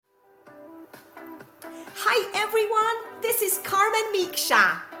Hi everyone, this is Carmen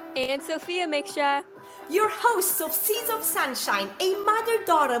Miksha and Sophia Miksha, your hosts of Seeds of Sunshine, a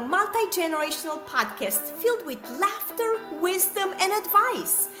mother-daughter multi-generational podcast filled with laughter, wisdom, and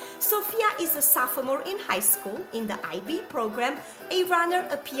advice. Sophia is a sophomore in high school in the IB program, a runner,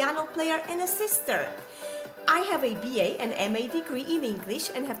 a piano player, and a sister. I have a BA and MA degree in English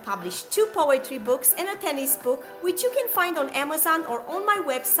and have published 2 poetry books and a tennis book, which you can find on Amazon or on my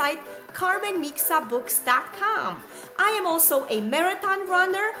website, carmenmixabooks.com. I am also a marathon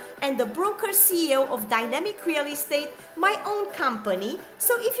runner and the broker CEO of Dynamic Real Estate, my own company.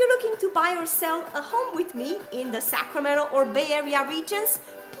 So if you're looking to buy or sell a home with me in the Sacramento or Bay Area regions,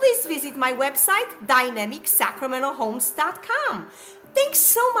 please visit my website, dynamicsacramentohomes.com. Thanks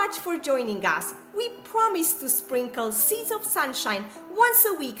so much for joining us. We promise to sprinkle seeds of sunshine once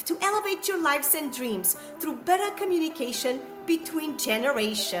a week to elevate your lives and dreams through better communication between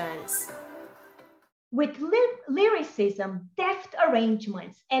generations. With lyricism, deft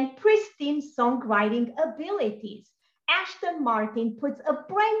arrangements, and pristine songwriting abilities, Ashton Martin puts a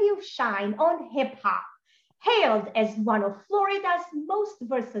brand new shine on hip-hop. Hailed as one of Florida's most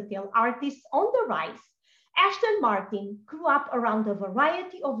versatile artists on the rise, Ashton Martin grew up around a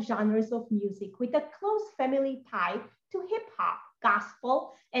variety of genres of music with a close family tie to hip-hop,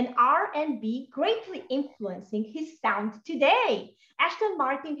 gospel, and R&B, greatly influencing his sound today. Ashton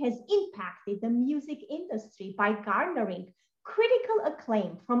Martin has impacted the music industry by garnering critical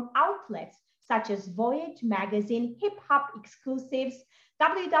acclaim from outlets such as Voyage magazine, hip-hop exclusives,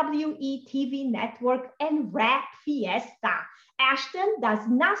 WWE TV network, and Rap Fiesta. Ashton does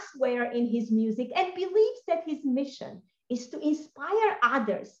not swear in his music and believes that his mission is to inspire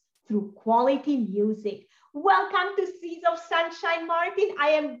others through quality music. Welcome to Seeds of Sunshine, Martin. I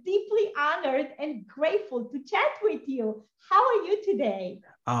am deeply honored and grateful to chat with you. How are you today?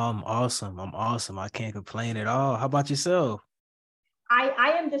 I'm awesome. I can't complain at all. How about yourself?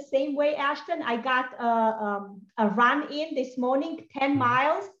 I am the same way, Ashton. I got a run in this morning, 10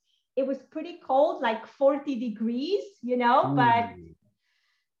 miles. It was pretty cold, like 40 degrees, but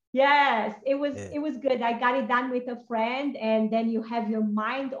yes, it was good. I got it done with a friend, and then you have your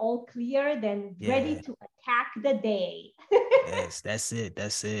mind all clear, then ready to attack the day. Yes, that's it.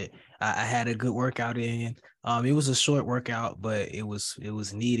 I had a good workout in. It was a short workout, but it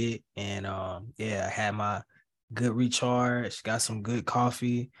was needed. And I had my good recharge, got some good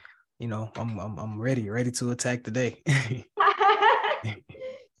coffee. I'm ready to attack the day.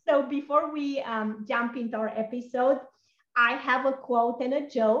 So before we jump into our episode, I have a quote and a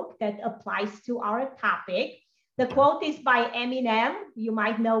joke that applies to our topic. The quote is by Eminem. You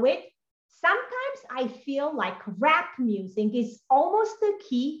might know it. Sometimes I feel like rap music is almost the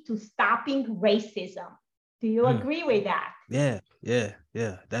key to stopping racism. Do you agree with that? Yeah,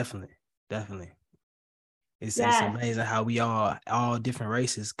 definitely. It's amazing how we all different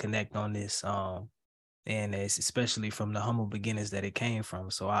races connect on this. And it's especially from the humble beginnings that it came from.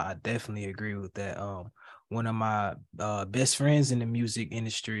 So I definitely agree with that. One of my best friends in the music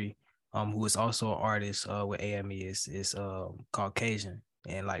industry, who is also an artist with AME, is Caucasian,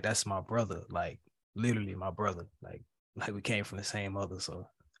 and like that's my brother, like literally my brother, like we came from the same mother. So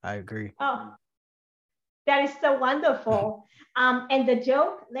I agree. Oh, that is so wonderful. And the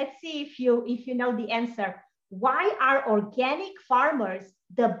joke. Let's see if you know the answer. Why are organic farmers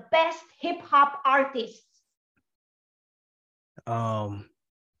the best hip hop artists?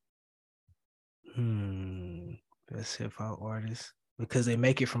 Best hip hop artists because they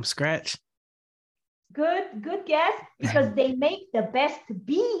make it from scratch. Good guess. Because they make the best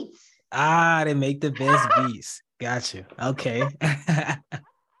beats. They make the best beats. Got you. Okay.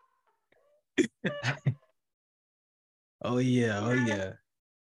 Oh yeah.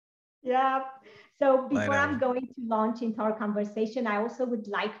 Yeah. So before I'm going to launch into our conversation, I also would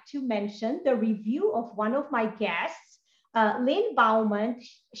like to mention the review of one of my guests, Lynn Bauman.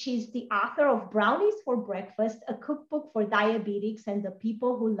 She's the author of Brownies for Breakfast, a cookbook for diabetics and the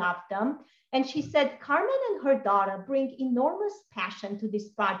people who love them. And she said, Carmen and her daughter bring enormous passion to this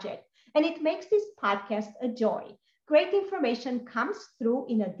project, and it makes this podcast a joy. Great information comes through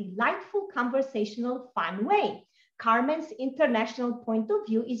in a delightful, conversational, fun way. Carmen's international point of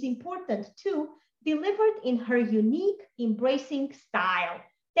view is important too, delivered in her unique, embracing style.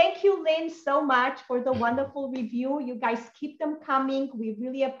 Thank you, Lynn, so much for the wonderful review. You guys keep them coming. We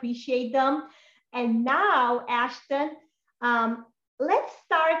really appreciate them. And now, Ashton, let's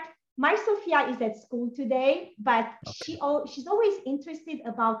start. My Sophia is at school today, but she's always interested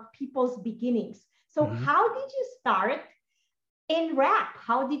about people's beginnings. So how did you start in rap?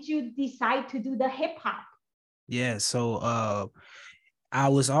 How did you decide to do the hip hop? Yeah, so I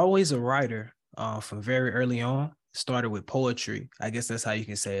was always a writer. from very early on. Started with poetry. I guess that's how you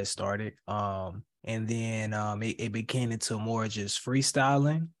can say it started. And then it became into more just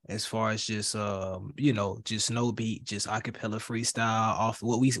freestyling, as far as just just no beat, just acapella freestyle off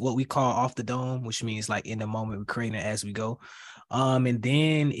what we call off the dome, which means like in the moment we're creating it as we go. And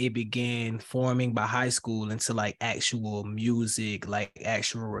then it began forming by high school into like actual music, like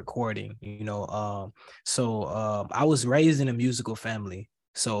actual recording, I was raised in a musical family.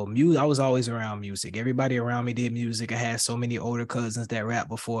 So I was always around music. Everybody around me did music. I had so many older cousins that rapped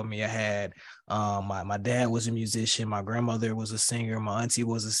before me. I had my dad was a musician. My grandmother was a singer. My auntie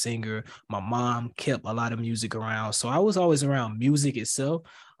was a singer. My mom kept a lot of music around. So I was always around music itself.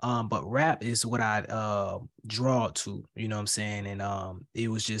 But rap is what I draw to, you know what I'm saying? And it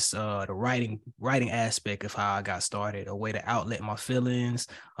was just the writing aspect of how I got started, a way to outlet my feelings,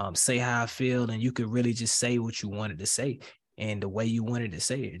 say how I feel, and you could really just say what you wanted to say and the way you wanted to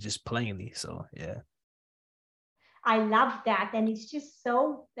say it, just plainly. So yeah. I love that. And it's just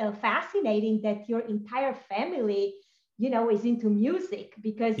so fascinating that your entire family, is into music,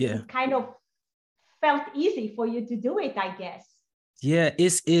 because Yeah. it kind of felt easy for you to do it, I guess. Yeah,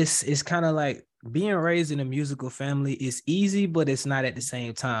 it's kind of like being raised in a musical family is easy, but it's not at the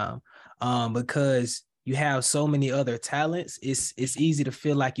same time. Because you have so many other talents, it's easy to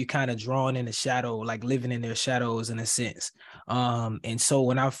feel like you're kind of drawn in the shadow, like living in their shadows in a sense. And so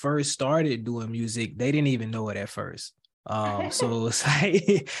when I first started doing music, they didn't even know it at first. So it's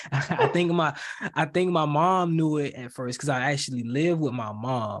like I think my mom knew it at first because I actually lived with my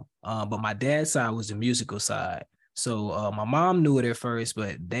mom. But my dad's side was the musical side. So my mom knew it at first,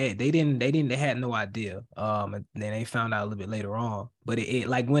 but they had no idea. And then they found out a little bit later on. But it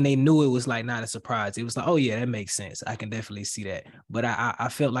like when they knew, it was like not a surprise. It was like, oh yeah, that makes sense. I can definitely see that. But I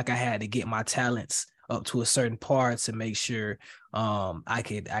felt like I had to get my talents up to a certain part to make sure I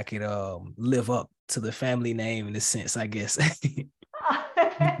could live up to the family name in a sense, I guess.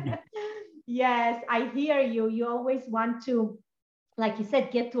 Yes, I hear you. You always want to, like you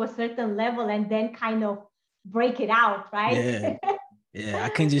said, get to a certain level and then kind of break it out, right? Yeah. Yeah, I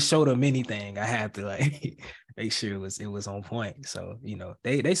couldn't just show them anything. I had to like make sure it was on point. So,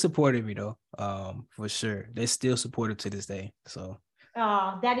 they supported me though. For sure. They're still supportive to this day. So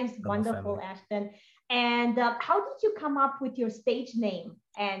Oh, that is love my wonderful, family. Ashton. And how did you come up with your stage name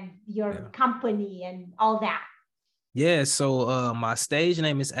and your Yeah. company and all that? Yeah, so my stage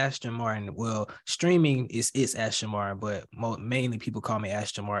name is Ashton Martin. Well, streaming is Ashton Martin, but mainly people call me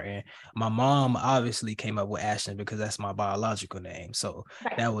Ashton Martin. My mom obviously came up with Ashton because that's my biological name. So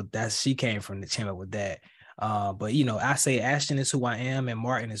Right. she came up with that. But I say Ashton is who I am and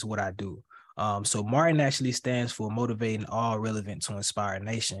Martin is what I do. So Martin actually stands for motivating all relevant to inspire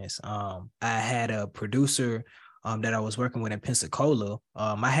nations. I had a producer that I was working with in Pensacola.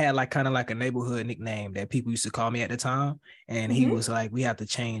 I had like kind of like a neighborhood nickname that people used to call me at the time. And he Mm-hmm. was like, we have to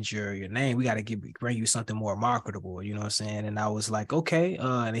change your name. We got to bring you something more marketable, you know what I'm saying? And I was like, okay.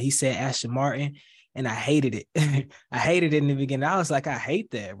 And he said Ashton Martin, and I hated it. I hated it in the beginning. I was like, I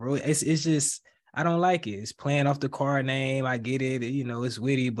hate that, bro. It's just I don't like it. It's playing off the car name. I get it, it's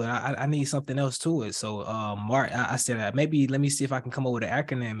witty, but I need something else to it. So Martin, I said maybe let me see if I can come up with an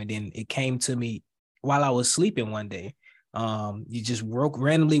acronym. And then it came to me while I was sleeping one day. You just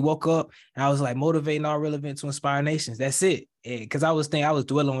randomly woke up and I was like motivating all relevant to inspire nations. That's it. Because I was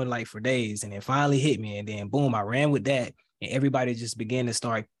dwelling on it like for days, and it finally hit me. And then boom, I ran with that. And everybody just began to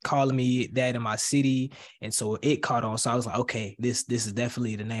start calling me that in my city. And so it caught on. So I was like, okay, this is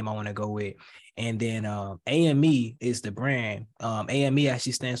definitely the name I want to go with. And then AME is the brand. AME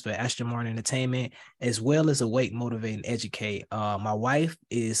actually stands for Ashton Martin Entertainment, as well as Awake, Motivate, and Educate. My wife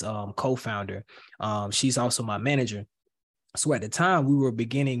is co-founder. She's also my manager. So at the time, we were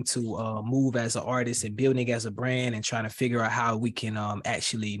beginning to move as an artist and building as a brand and trying to figure out how we can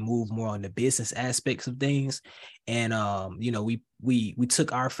actually move more on the business aspects of things. And we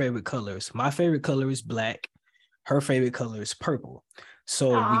took our favorite colors. My favorite color is black. Her favorite color is purple.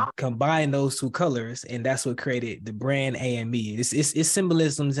 So we Ah, combined those two colors, and that's what created the brand AME. It's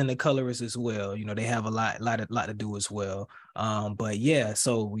symbolisms in the colors as well. They have a lot to do as well. But yeah,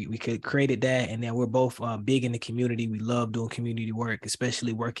 so we could created that, and then we're both big in the community. We love doing community work,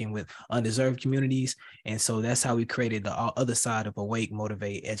 especially working with undeserved communities. And so that's how we created the other side of Awake,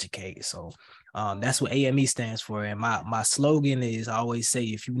 Motivate, Educate. So that's what AME stands for. And my slogan is I always say,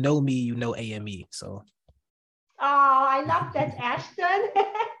 if you know me, you know AME. So oh, I love that, Ashton.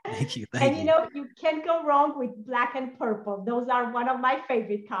 thank you. And Thank you. you can't go wrong with black and purple. Those are one of my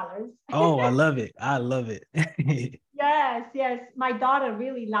favorite colors. Oh, I love it. I love it. Yes, yes. My daughter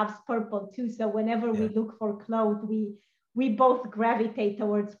really loves purple too. So whenever we Yeah. look for clothes, we both gravitate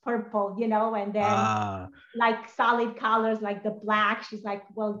towards purple, and then like solid colors like the black. She's like,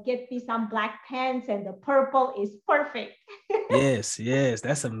 well, get me some black pants, and the purple is perfect. Yes,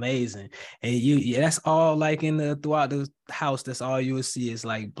 that's amazing. And that's all like throughout the house, that's all you will see is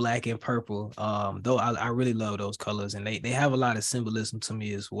like black and purple. Though I really love those colors, and they have a lot of symbolism to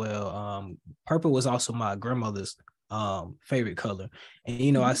me as well. Purple was also my grandmother's favorite color.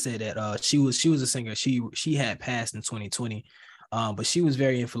 And I said that she was a singer. She had passed in 2020. But she was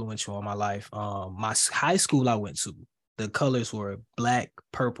very influential in my life. My high school I went to, the colors were black,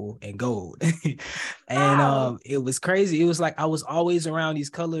 purple, and gold. And Wow. it was crazy. It was like I was always around these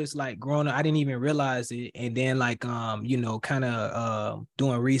colors, like growing up. I didn't even realize it. And then like kind of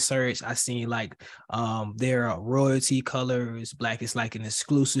doing research, I seen like there are royalty colors. Black is like an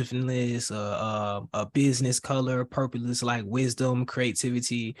exclusiveness, a business color. Purple is like wisdom,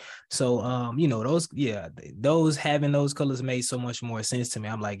 creativity. So those having those colors made so much more sense to me.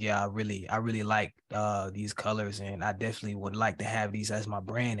 I'm like, yeah, I really like these colors, and I definitely would like to have these as my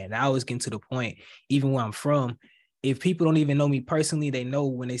brand. And I was getting to the point, even where I'm from, if people don't even know me personally, they know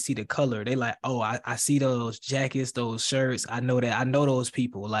when they see the color. They like, oh, I see those jackets, those shirts. I know those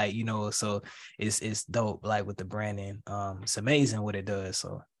people, like, so it's dope, like with the branding. It's amazing what it does.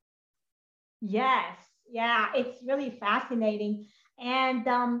 So Yes. Yeah, it's really fascinating. And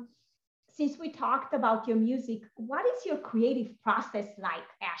since we talked about your music, what is your creative process like,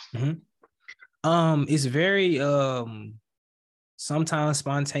 Ashton? It's very sometimes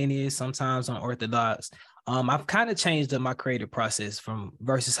spontaneous, sometimes unorthodox. I've kind of changed up my creative process from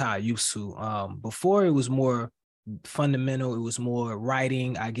versus how I used to. Before it was more fundamental, it was more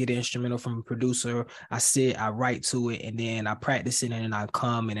writing. I get an instrumental from a producer, I sit, I write to it, and then I practice it, and then I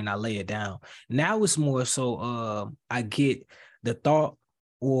come and then I lay it down. Now it's more so I get the thought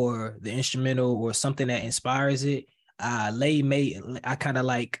or the instrumental or something that inspires it. I kind of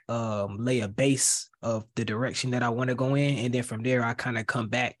like lay a base of the direction that I want to go in, and then from there I kind of come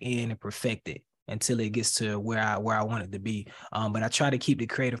back in and perfect it until it gets to where I want it to be. But I try to keep the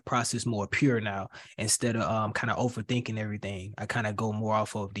creative process more pure now, instead of kind of overthinking everything. I kind of go more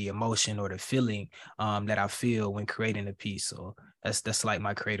off of the emotion or the feeling that I feel when creating a piece. So that's like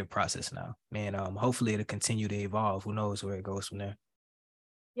my creative process now, man. Hopefully it'll continue to evolve. Who knows where it goes from there.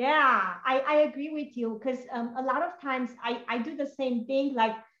 Yeah, I agree with you because a lot of times I do the same thing.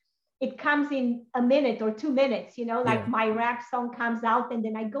 Like it comes in a minute or 2 minutes, like Yeah, my rap song comes out and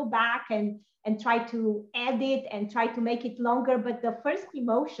then I go back and try to edit and try to make it longer. But the first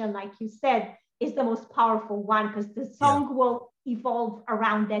emotion, like you said, is the most powerful one because the yeah, song will evolve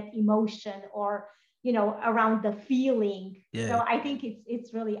around that emotion or around the feeling. So yeah. I think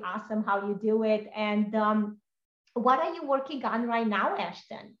it's really awesome how you do it. And what are you working on right now,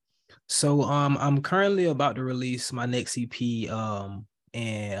 Ashton? So I'm currently about to release my next EP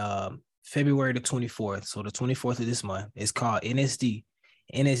in February the 24th. So the 24th of this month. It's called NSD.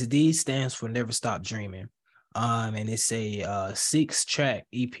 NSD stands for Never Stop Dreaming. And it's a 6-track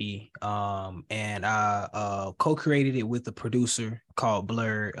EP. And I co-created it with a producer called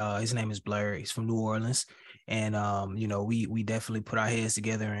Blur. His name is Blur. He's from New Orleans. And we definitely put our heads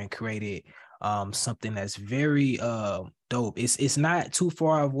together and created something that's very dope. It's not too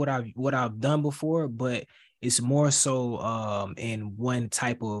far of what I've done before, but it's more so in one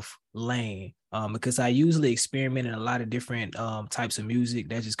type of lane. Because I usually experiment in a lot of different types of music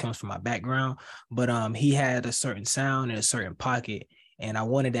that just comes from my background. But he had a certain sound and a certain pocket, and I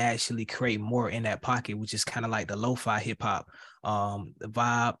wanted to actually create more in that pocket, which is kind of like the lo-fi hip hop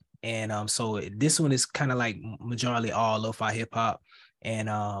vibe. And so this one is kind of like majority all lo-fi hip hop.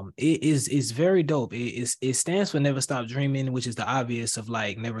 And it's very dope. It stands for Never Stop Dreaming, which is the obvious of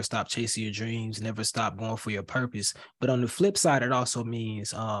like never stop chasing your dreams, never stop going for your purpose. But on the flip side, it also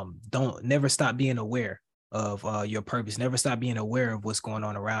means don't never stop being aware of your purpose. Never stop being aware of what's going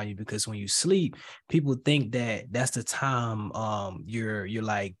on around you, because when you sleep, people think that that's the time you're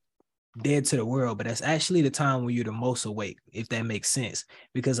like dead to the world, but that's actually the time when you're the most awake, if that makes sense,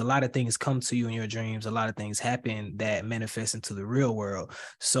 because a lot of things come to you in your dreams, a lot of things happen that manifest into the real world.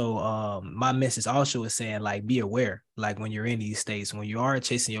 So my message also is saying, like, be aware, like when you're in these states, when you are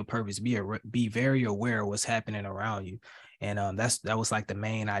chasing your purpose, be very aware of what's happening around you. And that was like the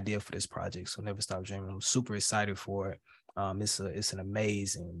main idea for this project. So Never Stop Dreaming. I'm super excited for it. It's an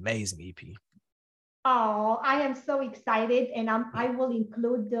amazing EP. Oh, I am so excited, and I will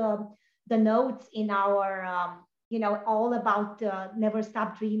include the notes in our, all about Never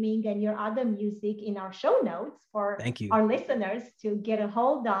Stop Dreaming and your other music in our show notes for Thank you. our listeners to get a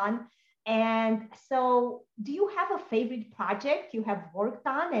hold on. And so, do you have a favorite project you have worked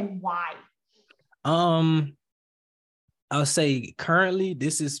on, and why? Um, I'll say currently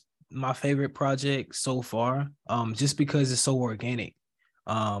this is my favorite project so far. Just because it's so organic.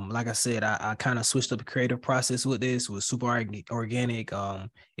 Like I said, I kind of switched up the creative process with this. It was super organic.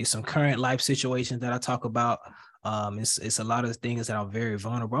 It's some current life situations that I talk about. It's a lot of things that I'm very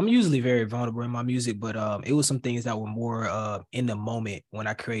vulnerable. I'm usually very vulnerable in my music, but it was some things that were more in the moment when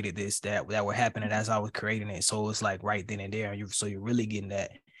I created this that were happening as I was creating it. So it's like right then and there. So you're really getting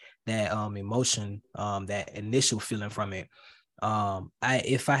that emotion, that initial feeling from it.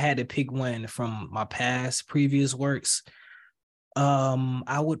 If I had to pick one from my past previous works,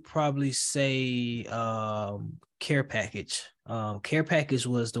 I would probably say Care Package. Care Package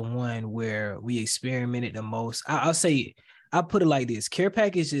was the one where we experimented the most. I'll say, I'll put it like this. Care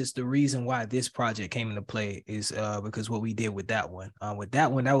Package is the reason why this project came into play is because what we did with that one. With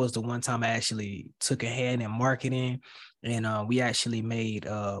that one, that was the one time I actually took a hand in marketing, and we actually made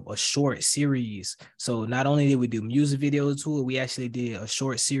a short series. So not only did we do music videos to it, we actually did a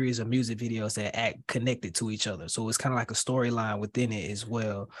short series of music videos that act connected to each other. So it's kind of like a storyline within it as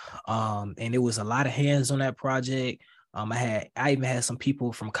well. And it was a lot of hands on that project. I even had some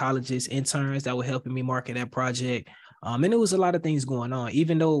people from colleges, interns that were helping me market that project. And there was a lot of things going on,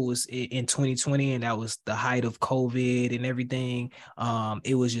 even though it was in 2020 and that was the height of COVID and everything.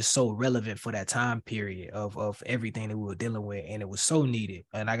 It was just so relevant for that time period of everything that we were dealing with, and it was so needed.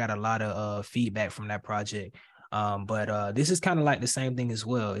 And I got a lot of feedback from that project. But this is kind of like the same thing as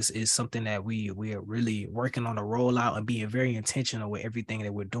well. It's something that we are really working on a rollout and being very intentional with everything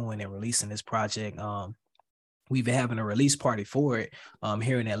that we're doing and releasing this project. We've been having a release party for it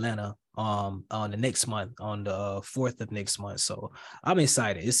here in Atlanta on the next month, on the 4th of next month. So I'm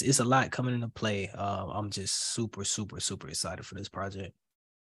excited. It's a lot coming into play. I'm just super excited for this project.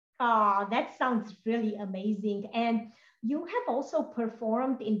 Oh, that sounds really amazing. And you have also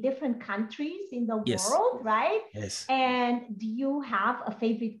performed in different countries in the Yes. world, right? Yes. And do you have a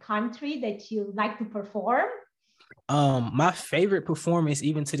favorite country that you like to perform? My favorite performance,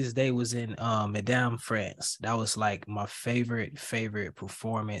 even to this day, was in Madame France. That was like my favorite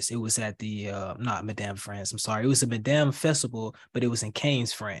performance. It was at the not Madame France, I'm sorry. It was a Madame festival, but it was in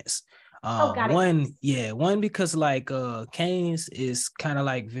Cannes, France. Oh, got it. One because like Cannes is kind of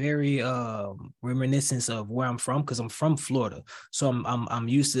like very reminiscent of where I'm from, because I'm from Florida. So I'm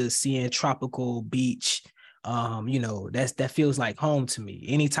used to seeing tropical beach. That feels like home to me.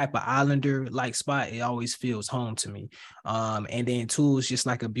 Any type of islander like spot, it always feels home to me. And then two, it's just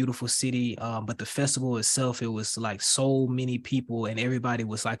like a beautiful city. But the festival itself, it was like so many people and everybody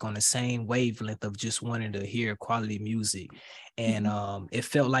was like on the same wavelength of just wanting to hear quality music. And it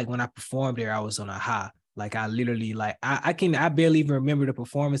felt like when I performed there, I was on a high. Like I literally like I barely even remember the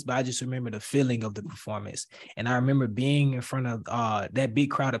performance, but I just remember the feeling of the performance. And I remember being in front of that big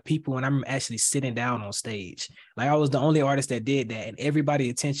crowd of people, and I'm actually sitting down on stage. Like I was the only artist that did that, and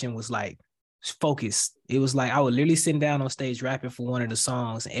everybody's attention was like focused. It was like I was literally sitting down on stage rapping for one of the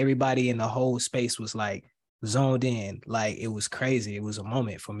songs, and everybody in the whole space was like zoned in. Like it was crazy. It was a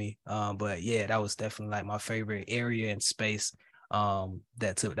moment for me. But yeah, that was definitely like my favorite area and space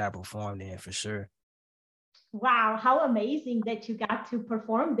that I performed in for sure. Wow, how amazing that you got to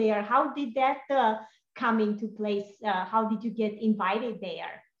perform there. How did that come into place? How did you get invited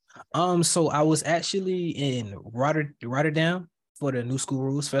there? So I was actually in Rotterdam for the New School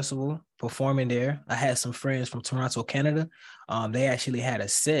Rules Festival, performing there. I had some friends from Toronto, Canada. They actually had a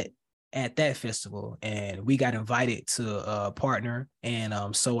set at that festival, and we got invited to partner.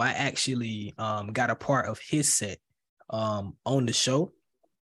 And so I actually got a part of his set on the show.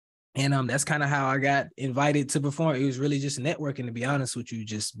 And that's kind of how I got invited to perform. It was really just networking, to be honest with you,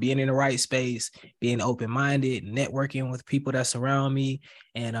 just being in the right space, being open-minded, networking with people that surround me,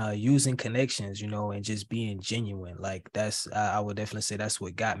 and using connections, and just being genuine. Like that's, I would definitely say that's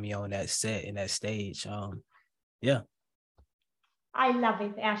what got me on that set and that stage. Yeah. I love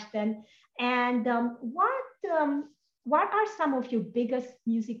it, Ashton. And what are some of your biggest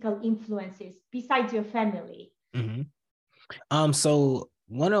musical influences besides your family? Mm-hmm. So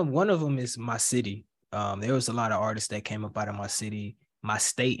one of them is my city. There was a lot of artists that came up out of my city, my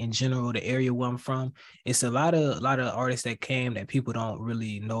state in general, the area where I'm from. It's a lot of artists that came that people don't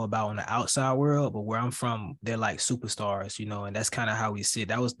really know about in the outside world, but where I'm from, they're like superstars, and that's kind of how we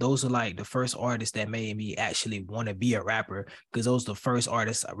sit. Those are like the first artists that made me actually want to be a rapper, because those are the first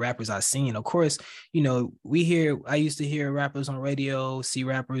rappers I seen. Of course, I used to hear rappers on radio, see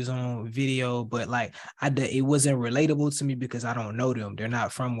rappers on video, but like it wasn't relatable to me because I don't know them. They're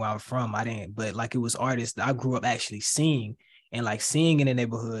not from where I'm from. But like it was artists that I grew up actually seeing and like seeing in the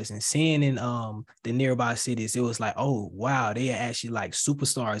neighborhoods and seeing in the nearby cities, it was like, oh wow, they are actually like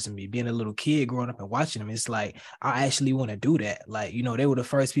superstars in me. Being a little kid growing up and watching them, it's like I actually want to do that. Like, you know, they were the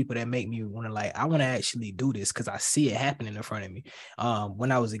first people that make me want to like, I want to actually do this because I see it happening in front of me.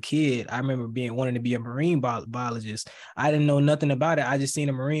 When I was a kid, I remember wanting to be a marine biologist. I didn't know nothing about it. I just seen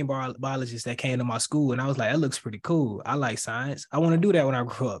a marine biologist that came to my school, and I was like, that looks pretty cool. I like science. I want to do that when I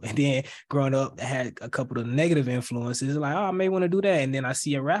grow up. And then growing up, I had a couple of negative influences, like, oh, I may want to do that. And then I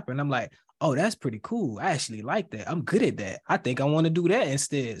see a rapper, and I'm like, oh, that's pretty cool. I actually like that. I'm good at that. I think I want to do that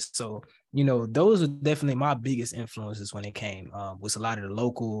instead. So, you know, those are definitely my biggest influences when it came. Was a lot of the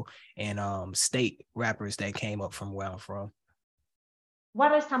local and state rappers that came up from where I'm from.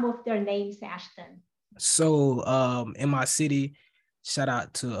 What are some of their names, Ashton? So in my city, shout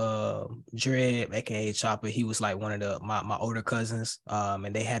out to Dread, aka Chopper. He was like one of my older cousins.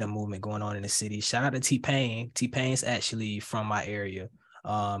 And they had a movement going on in the city. Shout out to T-Pain. T-Pain's actually from my area.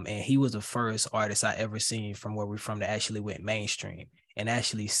 And he was the first artist I ever seen from where we're from that actually went mainstream. And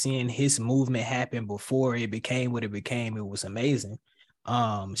actually seeing his movement happen before it became what it became, it was amazing.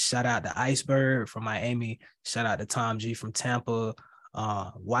 Shout out to Iceberg from Miami. Shout out to Tom G from Tampa.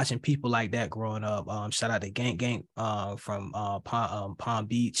 Watching people like that growing up. Shout out to Gang from Palm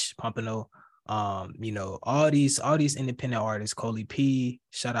Beach, Pompano. You know, all these independent artists, Coley P.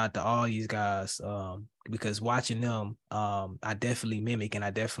 Shout out to all these guys. Because watching them, I definitely mimic, and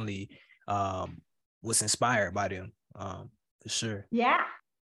I definitely was inspired by them. For sure. Yeah,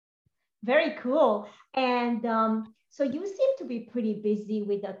 very cool. And so you seem to be pretty busy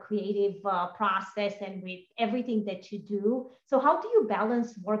with the creative process and with everything that you do. So how do you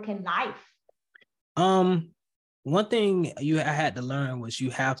balance work and life? One thing I had to learn was you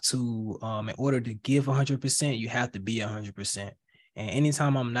have to, in order to give 100%, you have to be 100%. And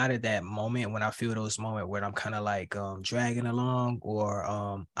anytime I'm not at that moment, when I feel those moments where I'm kind of like dragging along, or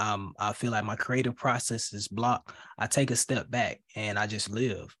I feel like my creative process is blocked, I take a step back and I just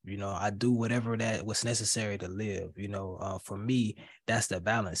live. You know, I do whatever that was necessary to live. You know, for me, that's the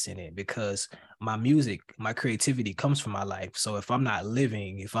balance in it, because my music, my creativity comes from my life. So if I'm not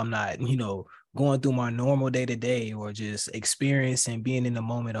living, if I'm not, you know, going through my normal day to day, or just experiencing being in the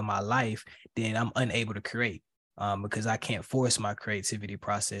moment of my life, then I'm unable to create. Because I can't force my creativity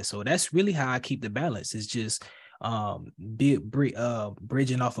process. So that's really how I keep the balance. It's just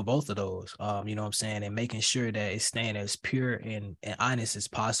bridging off of both of those, you know what I'm saying, and making sure that it's staying as pure and honest as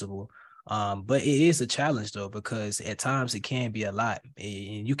possible. But it is a challenge though, because at times it can be a lot,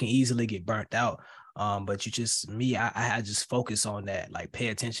 and you can easily get burnt out. But I just focus on that, like pay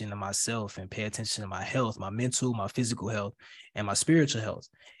attention to myself and pay attention to my health, my mental, my physical health, and my spiritual health.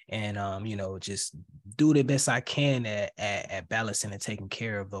 And you know, just do the best I can at balancing and taking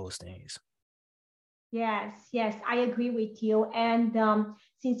care of those things. Yes, yes, I agree with you. And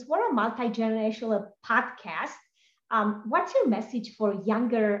since we're a multi-generational podcast, what's your message for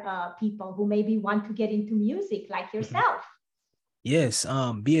younger people who maybe want to get into music like yourself? Yes,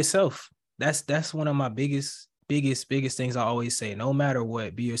 be yourself. That's one of my biggest things I always say. No matter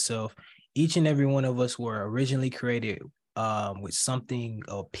what, be yourself. Each and every one of us were originally created with something,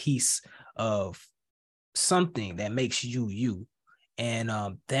 a piece of something that makes you you. And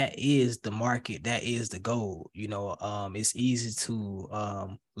that is the market, that is the goal. You know, it's easy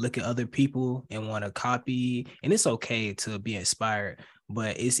to look at other people and want to copy, and it's okay to be inspired,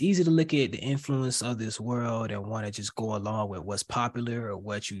 but it's easy to look at the influence of this world and want to just go along with what's popular or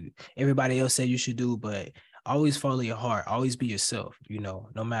what everybody else said you should do. But always follow your heart, always be yourself, you know,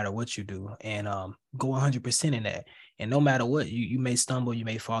 no matter what you do, and go 100% in that. And no matter what, you may stumble, you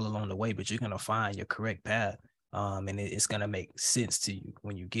may fall along the way, but you're going to find your correct path. And it's gonna make sense to you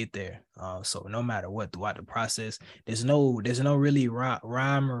when you get there. So no matter what, throughout the process, there's no really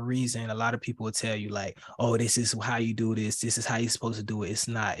rhyme or reason. A lot of people will tell you like, oh, this is how you do this. This is how you're supposed to do it. It's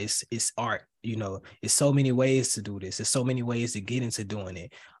not. It's art. You know, it's so many ways to do this. There's so many ways to get into doing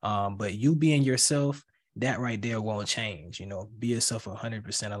it. But you being yourself, that right there won't change. You know, be yourself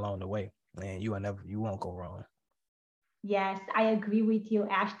 100% along the way, and you won't go wrong. Yes, I agree with you,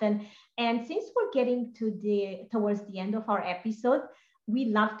 Ashton. And since we're getting towards the end of our episode, we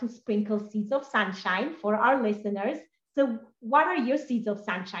love to sprinkle seeds of sunshine for our listeners. So, what are your seeds of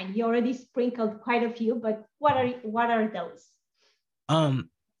sunshine? You already sprinkled quite a few, but what are those?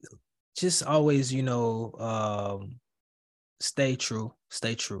 Just always, you know, stay true.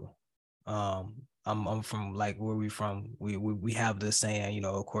 I'm from like where we from. We have the saying, you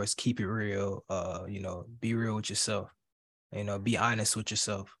know, of course, keep it real. You know, be real with yourself. You know, be honest with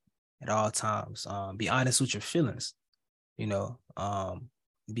yourself at all times. Be honest with your feelings. You know,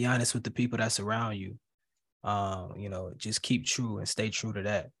 be honest with the people that's around you. You know, just keep true and stay true to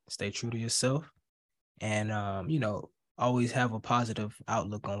that. Stay true to yourself, and you know, always have a positive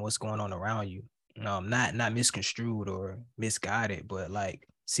outlook on what's going on around you. Not misconstrued or misguided, but like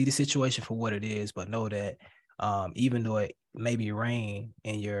see the situation for what it is, but know that even though it may be rain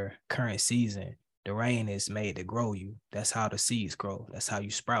in your current season, the rain is made to grow you. That's how the seeds grow. That's how you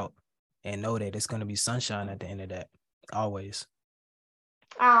sprout. And know that it's going to be sunshine at the end of that. Always.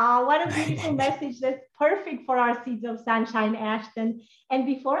 Ah, what a beautiful message. That's perfect for our Seeds of Sunshine, Ashton. And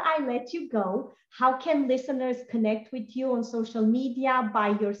before I let you go, how can listeners connect with you on social media, buy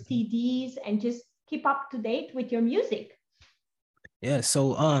your CDs, and just keep up to date with your music? Yeah,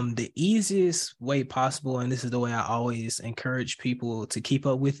 so the easiest way possible, and this is the way I always encourage people to keep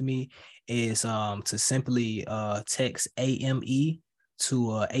up with me, is to simply text AME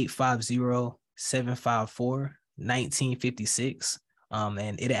to 850-754-1956.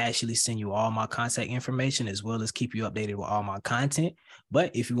 And it'll actually send you all my contact information as well as keep you updated with all my content.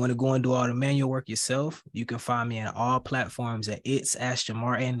 But if you want to go and do all the manual work yourself, you can find me on all platforms at It's Ashton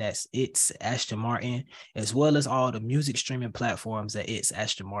Martin. That's It's Ashton Martin, as well as all the music streaming platforms that It's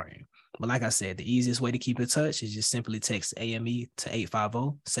Ashton Martin. But like I said, the easiest way to keep in touch is just simply text AME to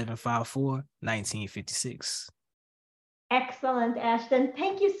 850-754-1956. Excellent, Ashton.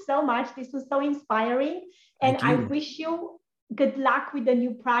 Thank you so much. This was so inspiring. And Thank I you. wish you good luck with the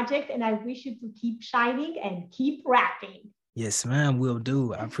new project. And I wish you to keep shining and keep rapping. Yes, ma'am, will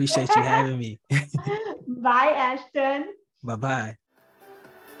do. I appreciate you having me. Bye, Ashton. Bye-bye.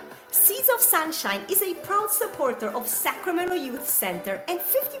 Seeds of Sunshine is a proud supporter of Sacramento Youth Center, and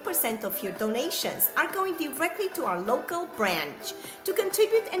 50% of your donations are going directly to our local branch. To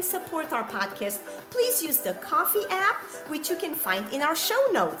contribute and support our podcast, please use the Coffee app, which you can find in our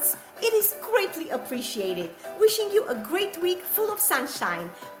show notes. It is greatly appreciated. Wishing you a great week full of sunshine.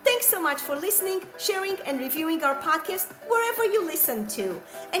 Thanks so much for listening, sharing, and reviewing our podcast wherever you listen to.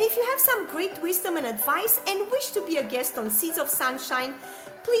 And if you have some great wisdom and advice and wish to be a guest on Seeds of Sunshine,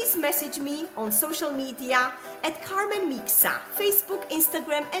 please message me on social media at Carmen Mixa, Facebook,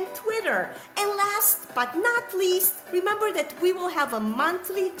 Instagram, and Twitter. And last but not least, remember that we will have a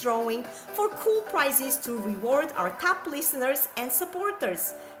monthly drawing for cool prizes to reward our top listeners and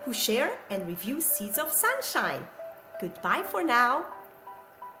supporters who share and review Seeds of Sunshine. Goodbye for now.